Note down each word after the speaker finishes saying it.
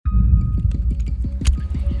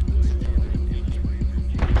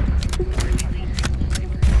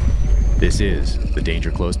This is the Danger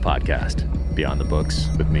Close podcast, Beyond the Books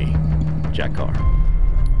with me, Jack Carr.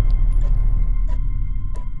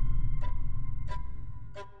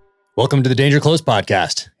 Welcome to the Danger Close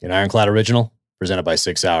podcast, an Ironclad original presented by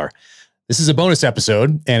 6 Hour. This is a bonus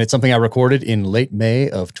episode, and it's something I recorded in late May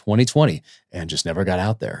of 2020 and just never got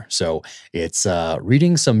out there. So it's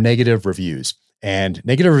reading some negative reviews. And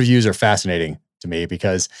negative reviews are fascinating to me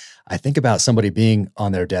because I think about somebody being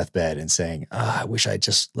on their deathbed and saying, I wish I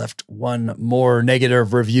just left one more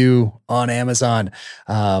negative review on Amazon.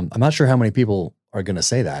 I'm not sure how many people are going to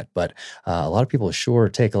say that, but a lot of people sure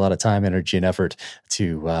take a lot of time, energy, and effort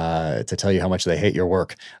to tell you how much they hate your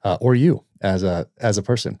work or you as a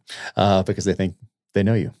person because they think they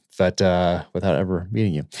know you, but without ever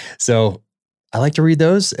meeting you. So I like to read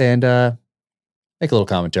those and make a little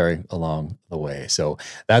commentary along the way. So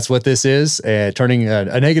that's what this is, turning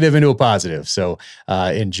a negative into a positive. So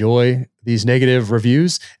enjoy these negative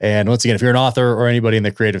reviews. And once again, if you're an author or anybody in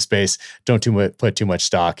the creative space, don't put too much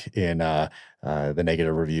stock in the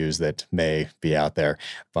negative reviews that may be out there.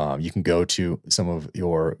 You can go to some of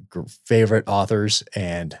your favorite authors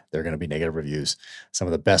and they're going to be negative reviews. Some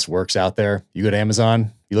of the best works out there. You go to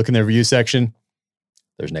Amazon, you look in the review section,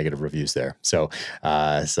 there's negative reviews there. So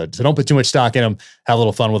don't put too much stock in them. Have a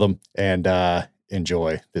little fun with them and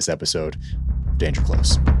enjoy this episode of Danger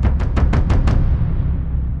Close.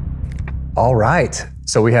 All right.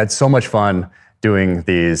 So we had so much fun doing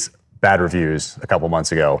these bad reviews a couple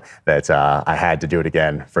months ago that I had to do it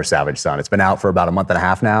again for Savage Son. It's been out for about a month and a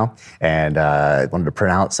half now, and I wanted to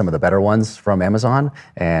print out some of the better ones from Amazon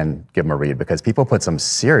and give them a read because people put some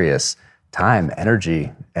serious time,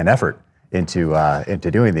 energy, and effort into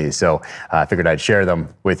doing these. So I figured I'd share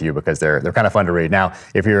them with you because they're kind of fun to read. Now,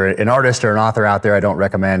 if you're an artist or an author out there, I don't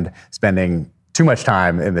recommend spending too much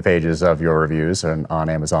time in the pages of your reviews on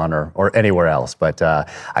Amazon or anywhere else. But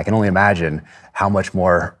I can only imagine how much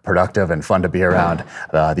more productive and fun to be around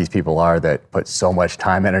these people are that put so much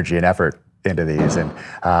time, energy, and effort into these. And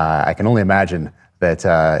I can only imagine that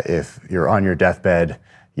if you're on your deathbed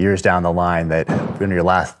years down the line, that one of your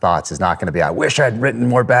last thoughts is not going to be, I wish I'd written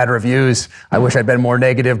more bad reviews. I wish I'd been more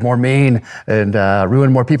negative, more mean, and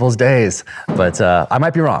ruined more people's days. But I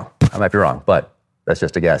might be wrong, but that's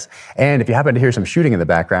just a guess. And if you happen to hear some shooting in the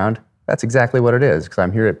background, that's exactly what it is, because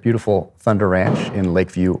I'm here at beautiful Thunder Ranch in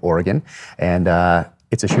Lakeview, Oregon, and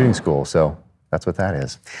it's a shooting school, so that's what that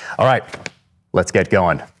is. All right, let's get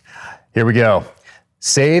going. Here we go.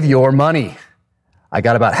 Save your money. I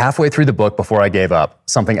got about halfway through the book before I gave up,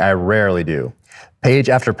 something I rarely do. Page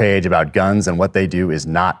after page about guns and what they do is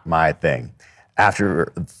not my thing.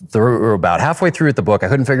 After about halfway through the book, I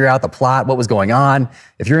couldn't figure out the plot, what was going on.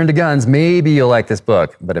 If you're into guns, maybe you'll like this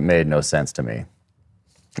book, but it made no sense to me.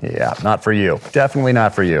 Yeah, not for you. Definitely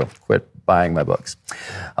not for you. Quit buying my books.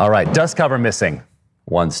 All right, dust cover missing,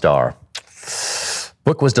 1 star.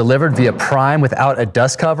 Book was delivered via Prime without a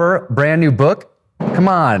dust cover. Brand new book? Come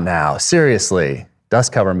on now, seriously.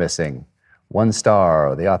 Dust cover missing, 1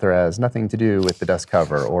 star. The author has nothing to do with the dust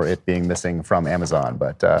cover or it being missing from Amazon,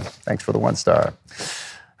 but thanks for the 1 star.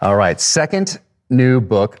 All right, second new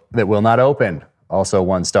book that will not open, also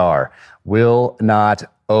 1 star. Will not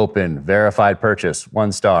open, verified purchase,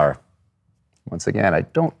 1 star. Once again, I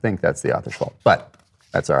don't think that's the author's fault, but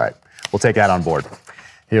that's all right. We'll take that on board.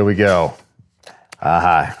 Here we go.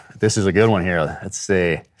 This is a good one here. Let's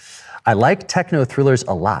see. I like techno thrillers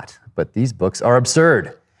a lot, but these books are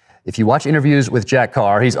absurd. If you watch interviews with Jack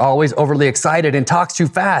Carr, he's always overly excited and talks too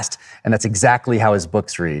fast, and that's exactly how his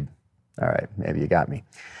books read. All right, maybe you got me.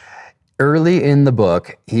 Early in the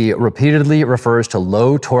book, he repeatedly refers to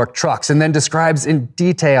low-torque trucks and then describes in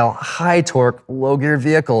detail high-torque, low-geared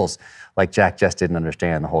vehicles. Like Jack just didn't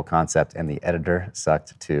understand the whole concept, and the editor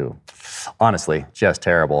sucked too. Honestly, just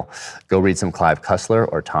terrible. Go read some Clive Cussler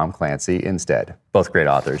or Tom Clancy instead. Both great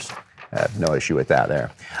authors. I have no issue with that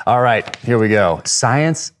there. All right, here we go.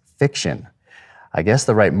 Science fiction. I guess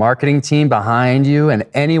the right marketing team behind you and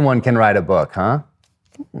anyone can write a book, huh?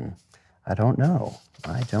 I don't know.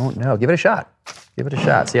 Give it a shot.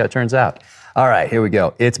 See how it turns out. All right, here we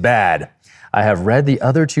go. It's bad. I have read the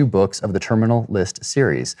other 2 books of the Terminal List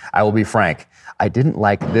series. I will be frank. I didn't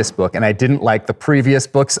like this book and I didn't like the previous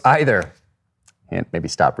books either. And maybe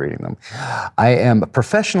stop reading them. I am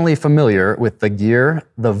professionally familiar with the gear,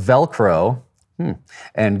 the Velcro,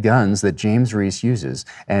 And guns that James Reese uses.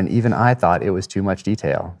 And even I thought it was too much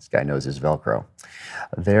detail. This guy knows his Velcro.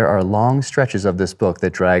 There are long stretches of this book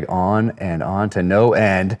that drag on to no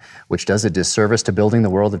end, which does a disservice to building the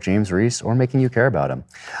world of James Reese or making you care about him.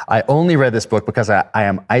 I only read this book because I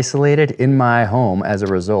am isolated in my home as a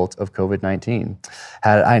result of COVID-19.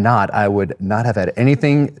 Had I not, I would not have had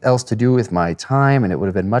anything else to do with my time, and it would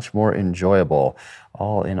have been much more enjoyable.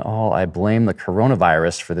 All in all, I blame the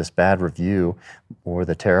coronavirus for this bad review or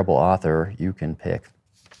the terrible author. You can pick.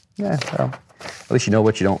 Yeah, well, at least you know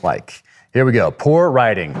what you don't like. Here we go. Poor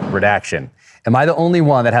writing, redaction. Am I the only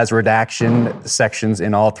one that has redaction sections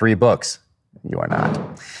in all 3 books? You are not.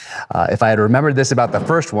 If I had remembered this about the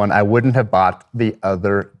first one, I wouldn't have bought the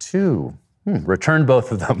other 2. Return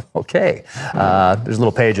both of them. Okay. There's a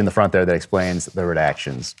little page in the front there that explains the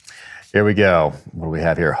redactions. Here we go. What do we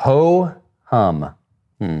have here? Ho-hum.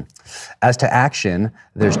 As to action,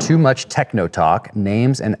 there's too much techno talk.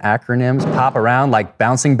 Names and acronyms pop around like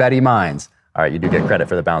bouncing Betty mines. All right, you do get credit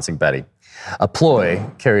for the bouncing Betty. A ploy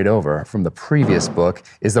carried over from the previous book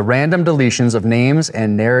is the random deletions of names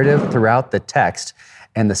and narrative throughout the text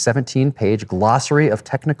and the 17-page glossary of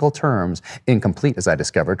technical terms, incomplete as I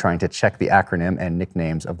discovered, trying to check the acronym and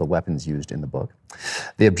nicknames of the weapons used in the book.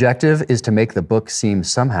 The objective is to make the book seem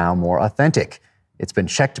somehow more authentic. It's been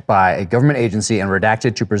checked by a government agency and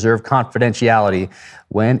redacted to preserve confidentiality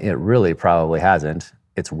when it really probably hasn't.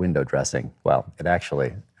 It's window dressing. Well, it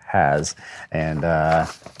actually has. And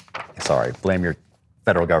sorry, blame your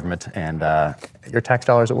federal government and your tax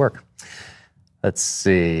dollars at work. Let's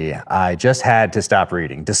see. I just had to stop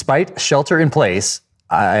reading. Despite shelter in place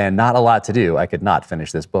and not a lot to do, I could not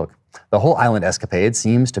finish this book. The whole island escapade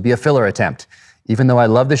seems to be a filler attempt. Even though I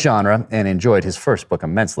love the genre and enjoyed his first book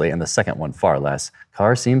immensely and the second one far less,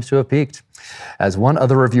 Carr seems to have peaked. As one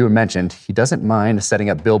other reviewer mentioned, he doesn't mind setting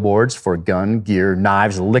up billboards for gun, gear,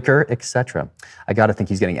 knives, liquor, etc. I gotta think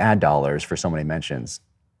he's getting ad dollars for so many mentions.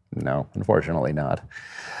 No, unfortunately not.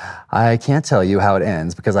 I can't tell you how it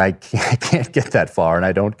ends because I can't get that far and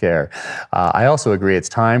I don't care. I also agree it's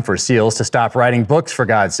time for SEALs to stop writing books, for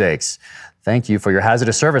God's sakes. Thank you for your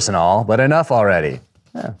hazardous service and all, but enough already.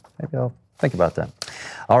 Yeah, maybe I'll think about that.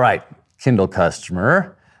 All right, Kindle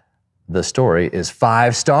customer, the story is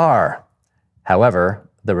 5-star. However,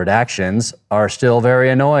 the redactions are still very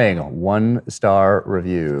annoying. 1-star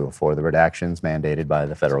review for the redactions mandated by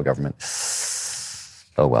the federal government.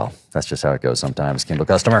 Oh well, that's just how it goes sometimes, Kindle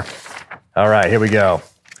customer. All right, here we go.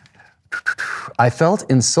 I felt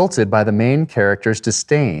insulted by the main character's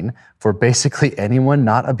disdain for basically anyone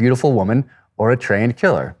not a beautiful woman or a trained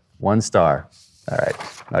killer. 1 star. All right,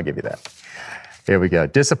 I'll give you that. Here we go.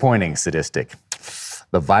 Disappointing, sadistic.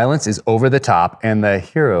 The violence is over the top, and the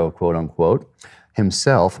hero, quote unquote,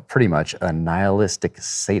 himself pretty much a nihilistic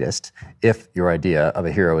sadist. If your idea of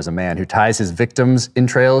a hero is a man who ties his victims'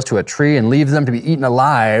 entrails to a tree and leaves them to be eaten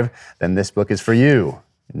alive, then this book is for you,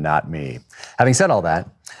 not me. Having said all that,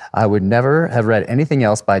 I would never have read anything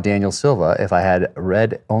else by Daniel Silva if I had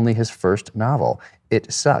read only his first novel.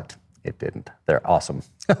 It sucked. It didn't. They're awesome.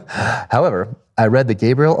 However, I read the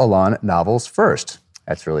Gabriel Allon novels first.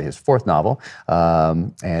 That's really his 4th novel,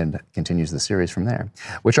 and continues the series from there,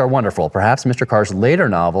 which are wonderful. Perhaps Mr. Carr's later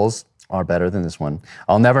novels are better than this one.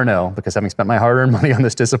 I'll never know, because having spent my hard-earned money on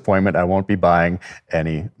this disappointment, I won't be buying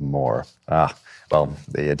any more. Well,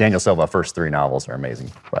 the Daniel Silva first 3 novels are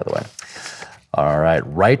amazing, by the way. All right,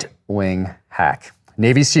 right-wing hack.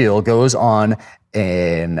 Navy SEAL goes on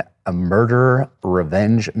a murder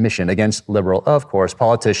revenge mission against liberal, of course,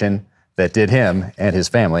 politician that did him and his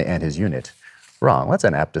family and his unit wrong. That's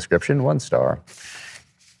an apt description, 1 star.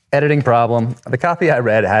 Editing problem. The copy I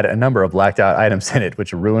read had a number of blacked out items in it,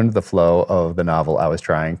 which ruined the flow of the novel I was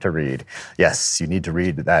trying to read. Yes, you need to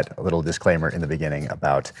read that little disclaimer in the beginning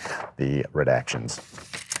about the redactions.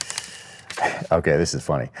 Okay, this is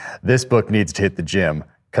funny. This book needs to hit the gym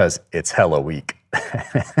because it's hella weak.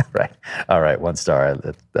 Right. All right, 1 star.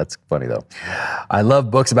 That's funny, though. I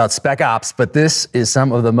love books about spec ops, but this is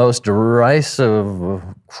some of the most derisive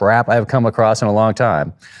crap I've come across in a long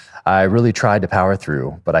time. I really tried to power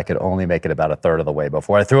through, but I could only make it about 1/3 of the way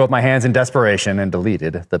before I threw up my hands in desperation and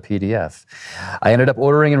deleted the PDF. I ended up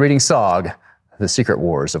ordering and reading SOG, The Secret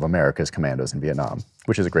Wars of America's Commandos in Vietnam,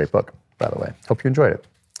 which is a great book, by the way. Hope you enjoyed it.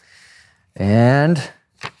 And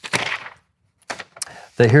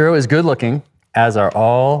the hero is good looking, as are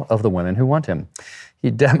all of the women who want him. He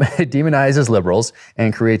demonizes liberals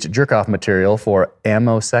and creates jerk-off material for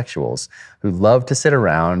ammosexuals who love to sit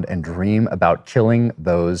around and dream about killing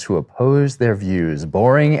those who oppose their views.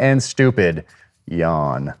 Boring and stupid.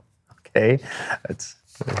 Yawn. Okay, that's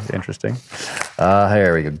interesting.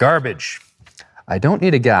 Here we go. Garbage. I don't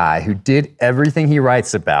need a guy who did everything he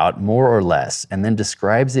writes about, more or less, and then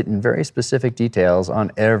describes it in very specific details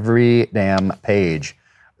on every damn page.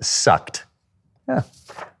 Sucked. Yeah,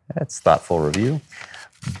 that's thoughtful review.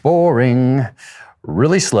 Boring.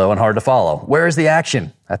 Really slow and hard to follow. Where is the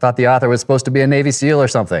action? I thought the author was supposed to be a Navy SEAL or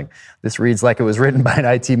something. This reads like it was written by an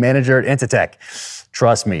IT manager at Intitech.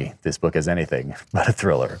 Trust me, this book is anything but a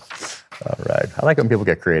thriller. All right. I like when people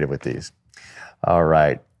get creative with these. All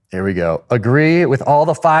right. Here we go. Agree with all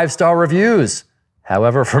the 5-star reviews.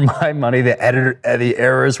 However, for my money, the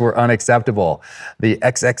errors were unacceptable. The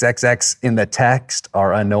XXXX in the text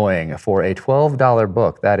are annoying. For a $12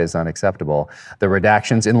 book, that is unacceptable. The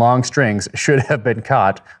redactions in long strings should have been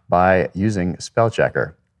caught by using spell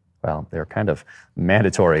checker. Well, they're kind of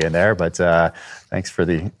mandatory in there, but thanks for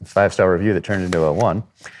the 5-star review that turned into a 1.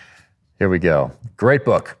 Here we go. Great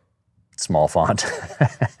book. Small font.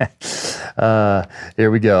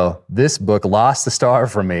 Here we go. This book lost the star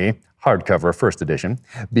for me. Hardcover, first edition,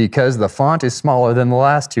 because the font is smaller than the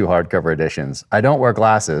last 2 hardcover editions. I don't wear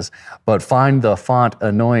glasses, but find the font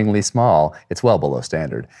annoyingly small. It's well below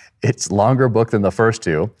standard. It's longer book than the first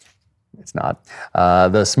 2. It's not.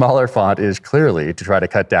 The smaller font is clearly to try to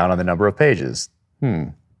cut down on the number of pages.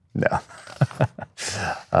 No.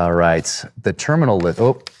 All right. The terminal list.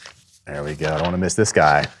 Oh, there we go. I don't want to miss this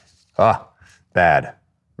guy. Bad.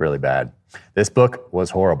 Really bad. This book was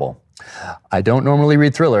horrible. I don't normally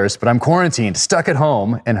read thrillers, but I'm quarantined, stuck at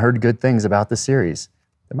home, and heard good things about the series.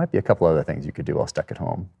 There might be a couple other things you could do while stuck at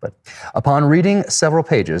home, but upon reading several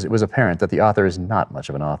pages, it was apparent that the author is not much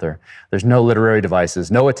of an author. There's no literary devices,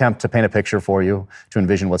 no attempt to paint a picture for you, to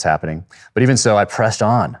envision what's happening. But even so, I pressed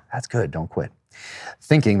on. That's good, don't quit.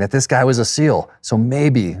 Thinking that this guy was a SEAL, so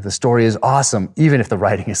maybe the story is awesome, even if the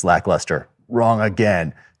writing is lackluster. Wrong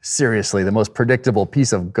again. Seriously, the most predictable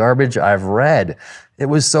piece of garbage I've read. It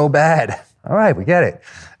was so bad. All right, we get it.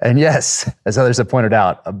 And yes, as others have pointed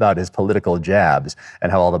out about his political jabs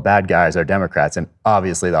and how all the bad guys are Democrats and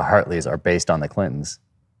obviously the Hartleys are based on the Clintons.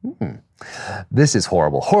 This is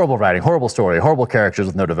horrible. Horrible writing, horrible story, horrible characters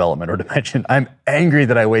with no development or dimension. I'm angry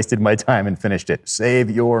that I wasted my time and finished it. Save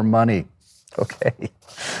your money. Okay.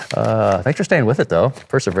 Thanks for staying with it, though.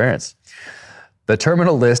 Perseverance. The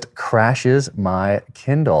terminal list crashes my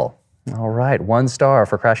Kindle. All right, 1 star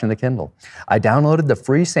for crashing the Kindle. I downloaded the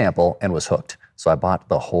free sample and was hooked, so I bought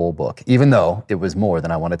the whole book, even though it was more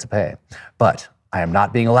than I wanted to pay. But I am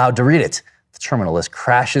not being allowed to read it. The terminal list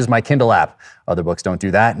crashes my Kindle app. Other books don't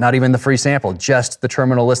do that, not even the free sample, just the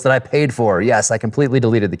terminal list that I paid for. Yes, I completely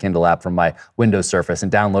deleted the Kindle app from my Windows Surface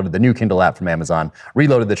and downloaded the new Kindle app from Amazon,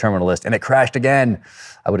 reloaded the terminal list, and it crashed again.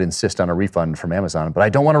 I would insist on a refund from Amazon, but I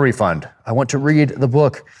don't want a refund. I want to read the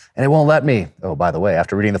book, and it won't let me. Oh, by the way,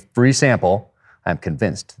 after reading the free sample, I'm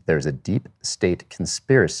convinced there's a deep state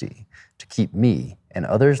conspiracy to keep me and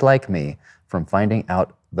others like me from finding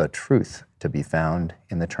out the truth to be found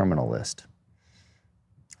in the terminal list.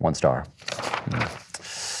 1 star.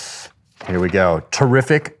 Here we go.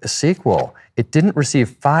 Terrific sequel. It didn't receive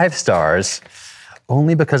 5 stars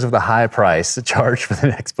only because of the high price charged for the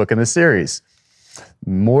next book in the series.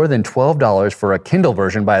 More than $12 for a Kindle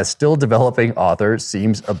version by a still developing author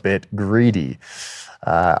seems a bit greedy.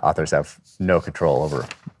 Authors have no control over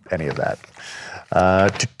any of that.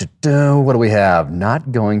 What do we have?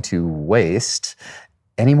 Not going to waste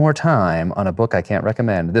any more time on a book I can't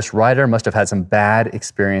recommend. This writer must have had some bad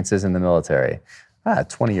experiences in the military.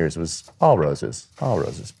 20 years was all roses, all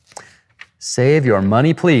roses. Save your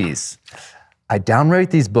money, please. I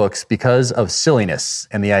downrate these books because of silliness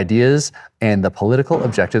and the ideas and the political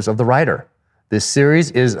objectives of the writer. This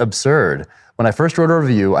series is absurd. When I first wrote a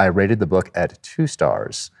review, I rated the book at 2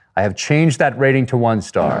 stars. I have changed that rating to 1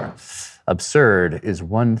 star. Absurd is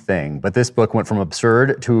one thing, but this book went from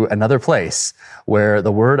absurd to another place where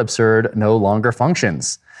the word absurd no longer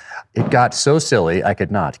functions. It got so silly, I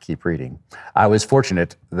could not keep reading. I was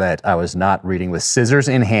fortunate that I was not reading with scissors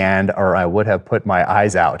in hand, or I would have put my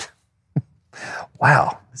eyes out.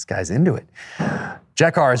 Wow, this guy's into it.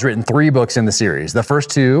 Jack Carr has written 3 books in the series. The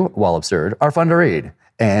first 2, while absurd, are fun to read,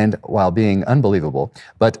 and while being unbelievable,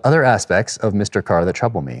 but other aspects of Mr. Carr that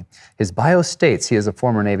trouble me. His bio states he is a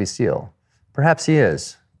former Navy SEAL. Perhaps he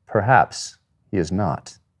is. Perhaps he is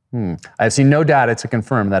not. I have seen no data to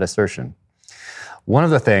confirm that assertion. One of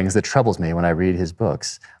the things that troubles me when I read his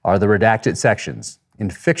books are the redacted sections. In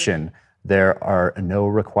fiction, there are no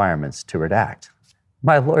requirements to redact.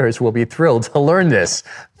 My lawyers will be thrilled to learn this.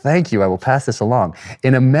 Thank you, I will pass this along.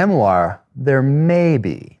 In a memoir, there may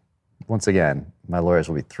be. Once again, my lawyers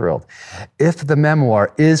will be thrilled. If the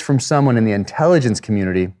memoir is from someone in the intelligence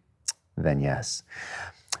community, then yes.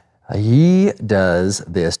 He does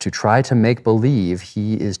this to try to make believe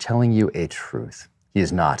he is telling you a truth. He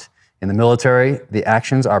is not. In the military, the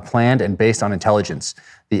actions are planned and based on intelligence.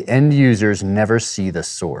 The end users never see the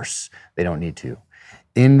source. They don't need to.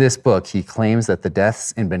 In this book, he claims that the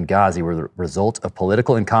deaths in Benghazi were the result of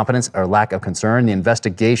political incompetence or lack of concern. The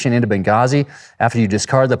investigation into Benghazi, after you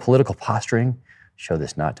discard the political posturing, show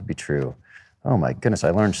this not to be true. Oh my goodness, I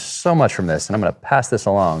learned so much from this, and I'm going to pass this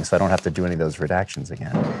along so I don't have to do any of those redactions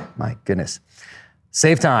again. My goodness.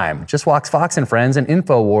 Save time. Just watch Fox and Friends and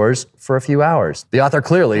InfoWars for a few hours. The author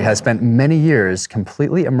clearly has spent many years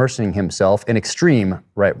completely immersing himself in extreme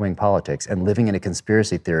right-wing politics and living in a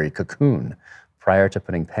conspiracy theory cocoon prior to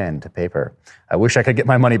putting pen to paper. I wish I could get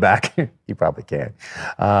my money back. You probably can.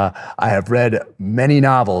 I have read many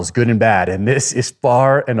novels, good and bad, and this is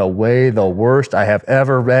far and away the worst I have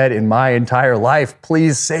ever read in my entire life.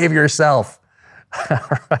 Please save yourself. All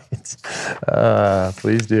right.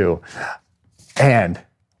 Please do. And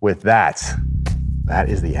with that, that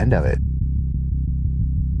is the end of it.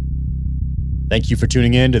 Thank you for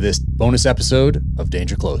tuning in to this bonus episode of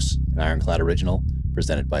Danger Close, an Ironclad original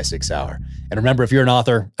presented by 6 Hour. And remember, if you're an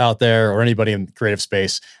author out there or anybody in the creative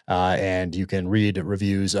space and you can read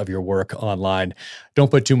reviews of your work online, don't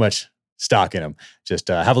put too much stock in them. Just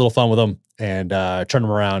have a little fun with them and turn them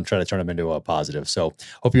around, try to turn them into a positive. So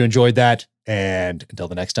hope you enjoyed that. And until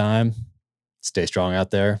the next time, stay strong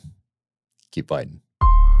out there. Keep fighting.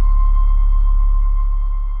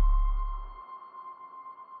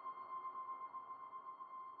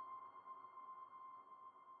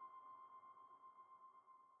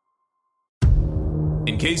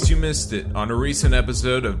 In case you missed it, on a recent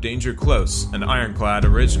episode of Danger Close, an Ironclad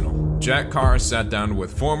original, Jack Carr sat down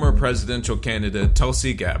with former presidential candidate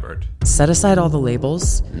Tulsi Gabbard. Set aside all the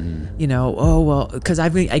labels, you know, oh, well, because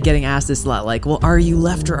I've been getting asked this a lot, like, well, are you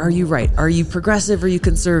left or are you right? Are you progressive or are you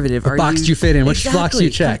conservative? What box do you fit in? Which box do you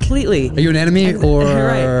check? Completely. Are you an enemy or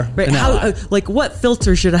right. an ally? Like, what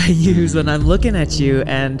filter should I use when I'm looking at you?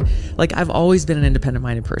 And, like, I've always been an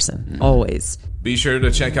independent-minded person, always. Be sure to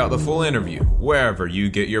check out the full interview wherever you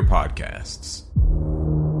get your podcasts.